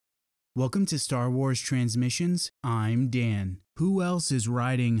Welcome to Star Wars Transmissions. I'm Dan. Who else is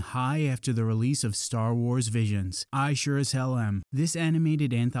riding high after the release of Star Wars Visions? I sure as hell am. This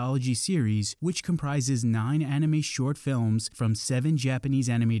animated anthology series, which comprises 9 anime short films from 7 Japanese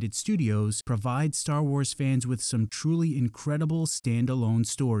animated studios, provides Star Wars fans with some truly incredible standalone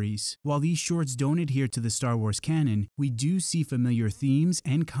stories. While these shorts don't adhere to the Star Wars canon, we do see familiar themes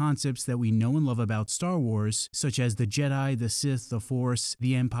and concepts that we know and love about Star Wars, such as the Jedi, the Sith, the Force,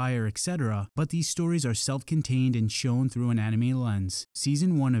 the Empire, etc., but these stories are self-contained and shown through an anime lens.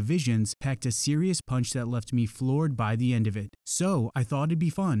 Season 1 of Visions packed a serious punch that left me floored by the end of it. So I thought it'd be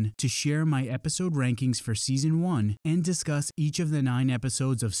fun to share my episode rankings for Season 1 and discuss each of the 9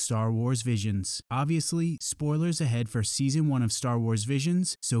 episodes of Star Wars Visions. Obviously, spoilers ahead for Season 1 of Star Wars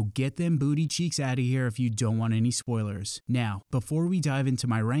Visions, so get them booty cheeks out of here if you don't want any spoilers. Now, before we dive into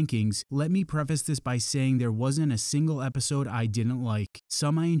my rankings, let me preface this by saying there wasn't a single episode I didn't like.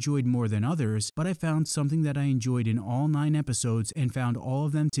 Some I enjoyed more than others, but I found something that I enjoyed in all 9 episodes and found all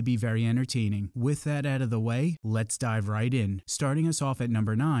of them to be very entertaining. With that out of the way, let's dive right in. Starting us off at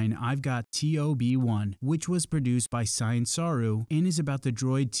number 9, I've got TOB-1, which was produced by Science Saru and is about the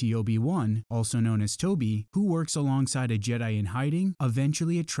droid TOB-1, also known as Toby, who works alongside a Jedi in hiding,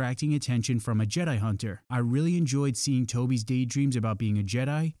 eventually attracting attention from a Jedi hunter. I really enjoyed seeing Toby's daydreams about being a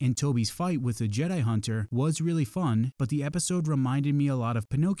Jedi, and Toby's fight with the Jedi hunter was really fun, but the episode reminded me a lot of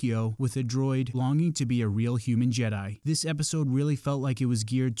Pinocchio with a droid longing to be a real human Jedi. This episode really felt like it was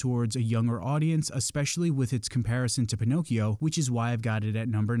geared towards a younger audience, especially with its comparison to Pinocchio, which is why I've got it at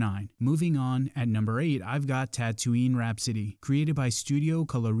number 9. Moving on, at number 8, I've got Tatooine Rhapsody. Created by Studio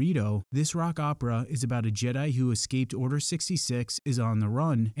Colorido, this rock opera is about a Jedi who escaped Order 66, is on the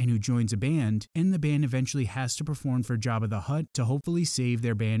run, and who joins a band, and the band eventually has to perform for Jabba the Hutt to hopefully save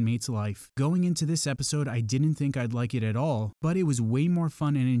their bandmate's life. Going into this episode, I didn't think I'd like it at all, but it was way more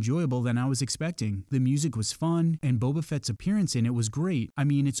fun and enjoyable than I was expecting. The music was fun, and Boba Fett's appearance in it was great. I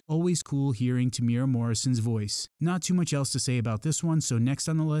mean, it's always cool hearing Tamira Morrison's voice. Not too much else to say about this one, so next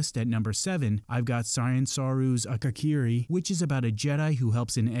on the list at number 7, I've got Science Saru's Akakiri, which is about a Jedi who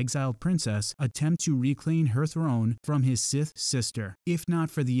helps an exiled princess attempt to reclaim her throne from his Sith sister. If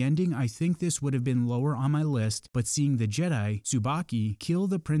not for the ending, I think this would have been lower on my list, but seeing the Jedi, Tsubaki, kill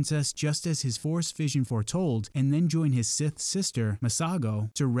the princess just as his Force vision foretold, and then join his Sith sister,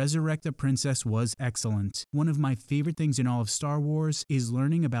 Masago, to resurrect the princess was excellent. One of my favorite things in all of Star Wars is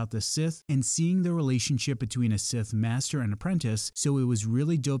learning about the Sith and seeing the relationship between a Sith master and apprentice, so it was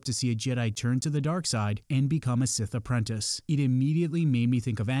really dope to see a Jedi turn to the dark side and become a Sith apprentice. It immediately made me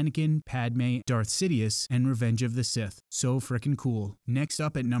think of Anakin, Padme, Darth Sidious, and Revenge of the Sith. So frickin' cool. Next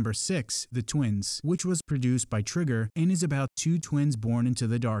up at number 6, The Twins, which was produced by Trigger and is about 2 twins born into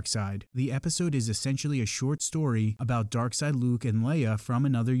the dark side. The episode is essentially a short story about Darkseid Luke and Leia from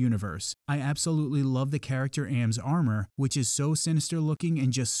another universe. I absolutely love the character Am's armor, which is so sinister looking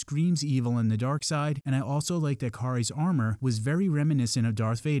and just screams evil in the dark side, and I also like that Kari's armor was very reminiscent of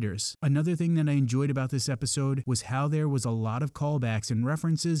Darth Vader's. Another thing that I enjoyed about this episode was how there was a lot of callbacks and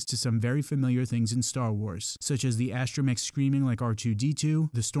references to some very familiar things in Star Wars, such as the astromech screaming like R2-D2,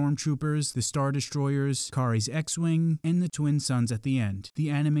 the stormtroopers, the Star Destroyers, Kari's X-Wing, and the twin suns at the end. The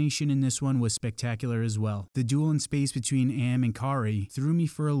animation in this one was spectacular as well. The duel in space between Am and Kari threw me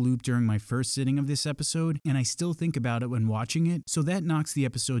for a loop during my first sitting of this episode, and I still think about it when watching it, so that knocks the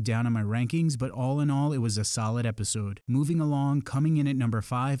episode down on my rankings, but all in all, it was a solid episode. Moving along, coming in at number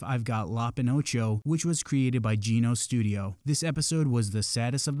 5, I've got Lop and Ocho, which was created by Geno Studio. This episode was the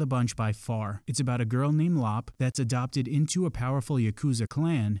saddest of the bunch by far. It's about a girl named Lop that's adopted into a powerful Yakuza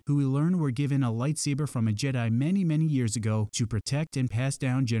clan, who we learn were given a lightsaber from a Jedi many years ago to protect and pass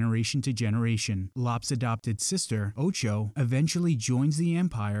down generation to generation. Lop's adopted sister, Ocho, eventually joins the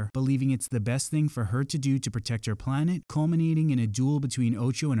Empire, believing it's the best thing for her to do to protect her planet, culminating in a duel between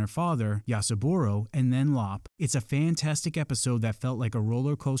Ocho and her father, Yasaburo, and then Lop. It's a fantastic episode that felt like a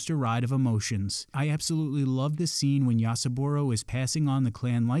roller coaster ride of emotions. I absolutely love this scene when Yasaburo is passing on the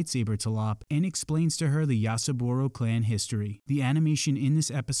clan lightsaber to Lop and explains to her the Yasaburo clan history. The animation in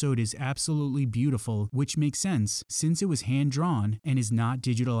this episode is absolutely beautiful, which makes sense since it was hand-drawn and is not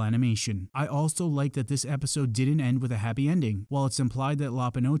digital animation. I also like that this episode didn't end with a happy ending. While it's implied that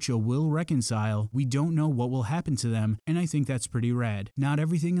Lop and Ocho will reconcile, we don't know what will happen to them them, and I think that's pretty rad. Not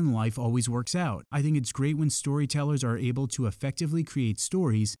everything in life always works out. I think it's great when storytellers are able to effectively create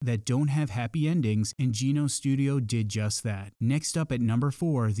stories that don't have happy endings, and Geno Studio did just that. Next up at number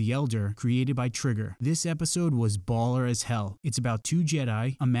 4, The Elder, created by Trigger. This episode was baller as hell. It's about 2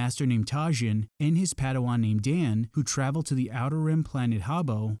 Jedi, a master named Tajin, and his Padawan named Dan, who travel to the Outer Rim planet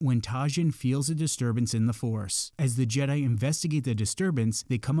Habbo when Tajin feels a disturbance in the Force. As the Jedi investigate the disturbance,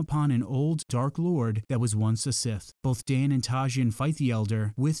 they come upon an old Dark Lord that was once a Sith. Both Dan and Tajin fight the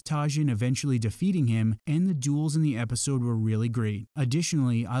Elder, with Tajin eventually defeating him, and the duels in the episode were really great.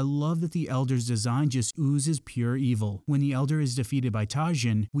 Additionally, I love that the Elder's design just oozes pure evil. When the Elder is defeated by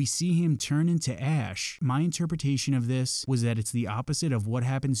Tajin, we see him turn into ash. My interpretation of this was that it's the opposite of what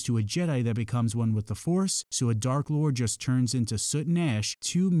happens to a Jedi that becomes one with the Force, so a Dark Lord just turns into soot and ash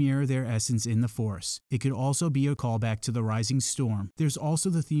to mirror their essence in the Force. It could also be a callback to the Rising Storm. There's also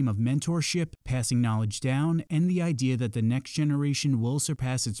the theme of mentorship, passing knowledge down, and the idea that the next generation will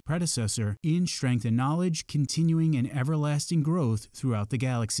surpass its predecessor in strength and knowledge, continuing an everlasting growth throughout the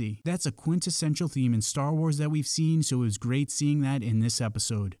galaxy. That's a quintessential theme in Star Wars that we've seen, so it was great seeing that in this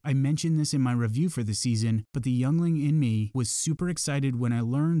episode. I mentioned this in my review for the season, but the youngling in me was super excited when I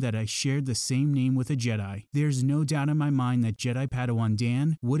learned that I shared the same name with a Jedi. There's no doubt in my mind that Jedi Padawan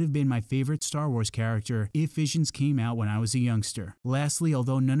Dan would have been my favorite Star Wars character if Visions came out when I was a youngster. Lastly,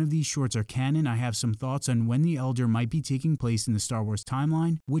 although none of these shorts are canon, I have some thoughts on when the Elder might be taking place in the Star Wars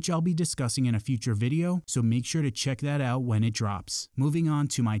timeline, which I'll be discussing in a future video, so make sure to check that out when it drops. Moving on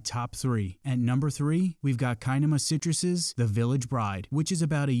to my top 3. At number 3, we've got Kinema Citrus's The Village Bride, which is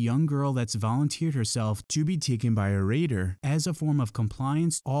about a young girl that's volunteered herself to be taken by a raider as a form of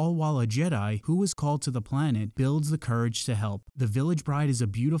compliance, all while a Jedi who was called to the planet builds the courage to help. The Village Bride is a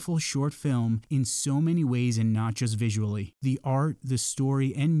beautiful short film in so many ways and not just visually. The art, the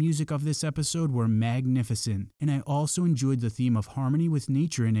story, and music of this episode were magnificent, and I also enjoyed the theme of harmony with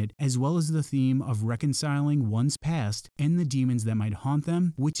nature in it, as well as the theme of reconciling one's past and the demons that might haunt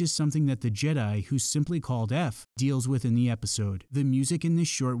them, which is something that the Jedi, who's simply called F, deals with in the episode. The music in this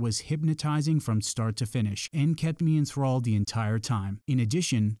short was hypnotizing from start to finish, and kept me enthralled the entire time. In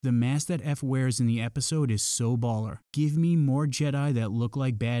addition, the mask that F wears in the episode is so baller. Give me more Jedi that look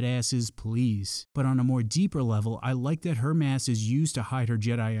like badasses, please. But on a more deeper level, I like that her mask is used to hide her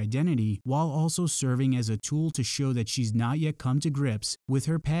Jedi identity, while also serving as a tool to show that she's not yet come to grips with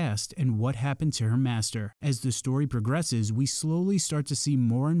her past and what happened to her master. As the story progresses, we slowly start to see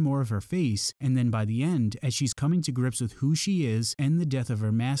more and more of her face, and then by the end, as she's coming to grips with who she is and the death of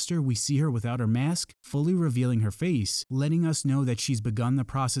her master, we see her without her mask, fully revealing her face, letting us know that she's begun the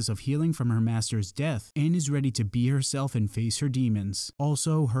process of healing from her master's death and is ready to be herself and face her demons.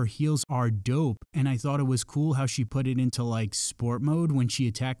 Also, her heels are dope, and I thought it was cool how she put it into like sport mode when she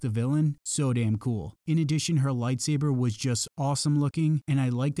attacked the villain. So damn cool. In addition, her lightsaber was just awesome looking, and I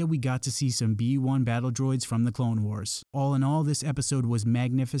like that we got to see some B-1 battle droids from the Clone Wars. All in all, this episode was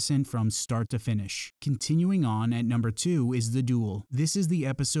magnificent from start to finish. Continuing on, at number 2 is The Duel. This is the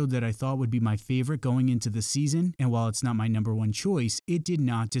episode that I thought would be my favorite going into the season, and while it's not my number 1 choice, it did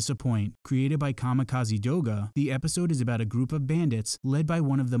not disappoint. Created by Kamikaze Doga, the episode is about a group of bandits led by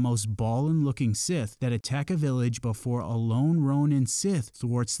one of the most ballin'-looking Sith that attack a village before a lone Ronin Sith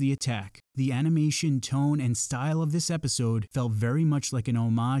thwarts the attack. The animation, tone, and style of this episode felt very much like an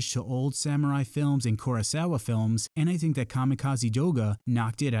homage to old samurai films and Kurosawa films, and I think that Kamikaze Doga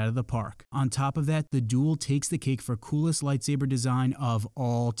knocked it out of the park. On top of that, The Duel takes the cake for coolest lightsaber design of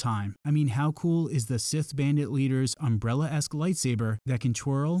all time. I mean, how cool is the Sith bandit leader's umbrella-esque lightsaber that can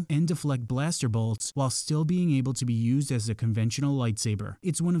twirl and deflect blaster bolts while still being able to be used as a conventional lightsaber?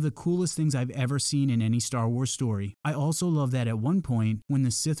 It's one of the coolest things I've ever seen in any Star Wars story. I also love that at one point, when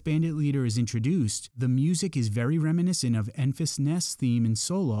the Sith bandit leader is introduced, the music is very reminiscent of Enfys Nest's theme in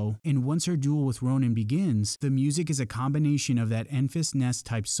Solo, and once her duel with Ronin begins, the music is a combination of that Enfys Nest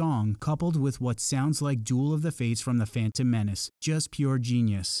type song coupled with what sounds like Duel of the Fates from The Phantom Menace. Just pure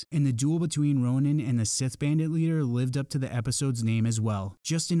genius. And the duel between Ronin and the Sith bandit leader lived up to the episode's name as well.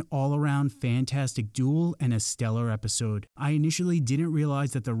 Just an all-around fantastic duel and a stellar episode. I initially didn't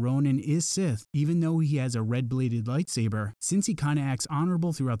realize that the Ronin is Sith, even though he has a red-bladed lightsaber, since he kinda acts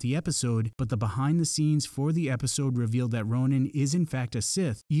honorable throughout the episode, but the behind the scenes for the episode revealed that Ronin is in fact a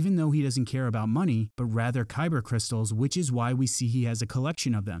Sith, even though he doesn't care about money, but rather kyber crystals, which is why we see he has a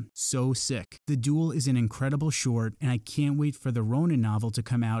collection of them. So sick. The Duel is an incredible short, and I can't wait for the Ronin novel to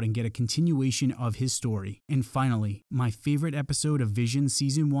come out and get a continuation of his story. And finally, my favorite episode of Visions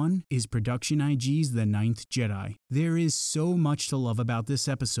Season 1 is Production IG's The Ninth Jedi. There is so much to love about this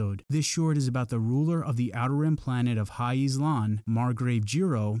episode. This short is about the ruler of the Outer Rim planet of High Islan, Margrave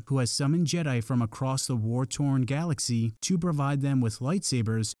Jiro, who has summon Jedi from across the war-torn galaxy to provide them with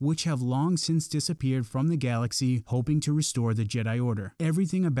lightsabers, which have long since disappeared from the galaxy, hoping to restore the Jedi Order.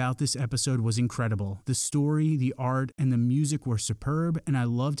 Everything about this episode was incredible. The story, the art, and the music were superb, and I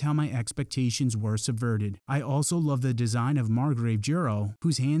loved how my expectations were subverted. I also love the design of Margrave Juro,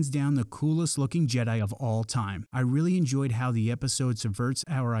 who's hands down the coolest looking Jedi of all time. I really enjoyed how the episode subverts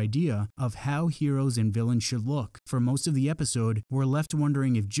our idea of how heroes and villains should look. For most of the episode, we're left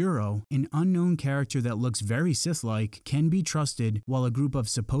wondering if Juro, an unknown character that looks very Sith-like, can be trusted, while a group of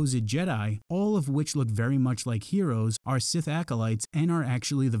supposed Jedi, all of which look very much like heroes, are Sith acolytes and are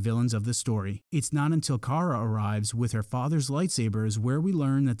actually the villains of the story. It's not until Cara arrives with her father's lightsabers where we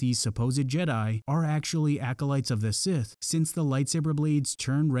learn that these supposed Jedi are actually acolytes of the Sith, since the lightsaber blades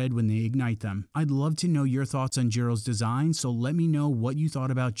turn red when they ignite them. I'd love to know your thoughts on Juro's design, so let me know what you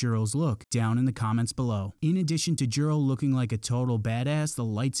thought about Juro's look down in the comments below. In addition to Juro looking like a total badass, the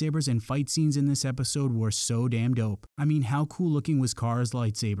lightsabers and fight scenes in this episode were so damn dope. I mean, how cool looking was Cara's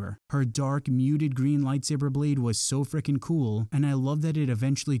lightsaber? Her dark, muted green lightsaber blade was so freaking cool, and I love that it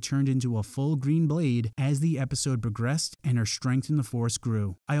eventually turned into a full green blade as the episode progressed and her strength in the Force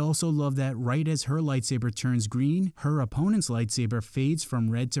grew. I also love that right as her lightsaber turns green, her opponent's lightsaber fades from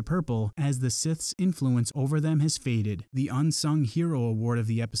red to purple as the Sith's influence over them has faded. The unsung hero award of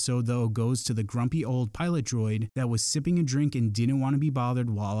the episode though goes to the grumpy old pilot droid that was sipping a drink and didn't want to be bothered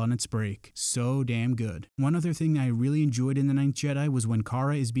while on its break. So damn good. One other thing that I really enjoyed in The Ninth Jedi was when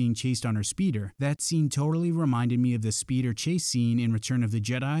Cara is being chased on her speeder. That scene totally reminded me of the speeder chase scene in Return of the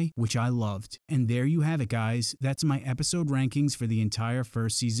Jedi, which I loved. And there you have it, guys. That's my episode rankings for the entire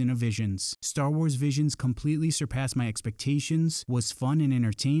first season of Visions. Star Wars Visions completely surpassed my expectations, was fun and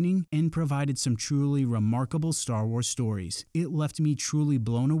entertaining, and provided some truly remarkable Star Wars stories. It left me truly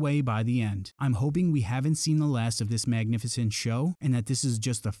blown away by the end. I'm hoping we haven't seen the last of this magnificent show, and that this is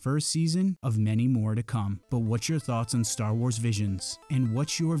just the first season of many more to come. But what's your thoughts on Star Wars Visions? And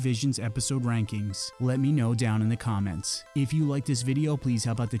what's your Visions episode rankings? Let me know down in the comments. If you like this video, please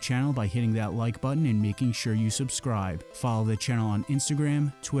help out the channel by hitting that like button and making sure you subscribe. Follow the channel on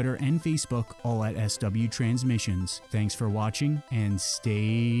Instagram, Twitter, and Facebook, all at SW Transmissions. Thanks for watching, and stay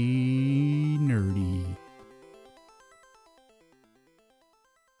nerdy.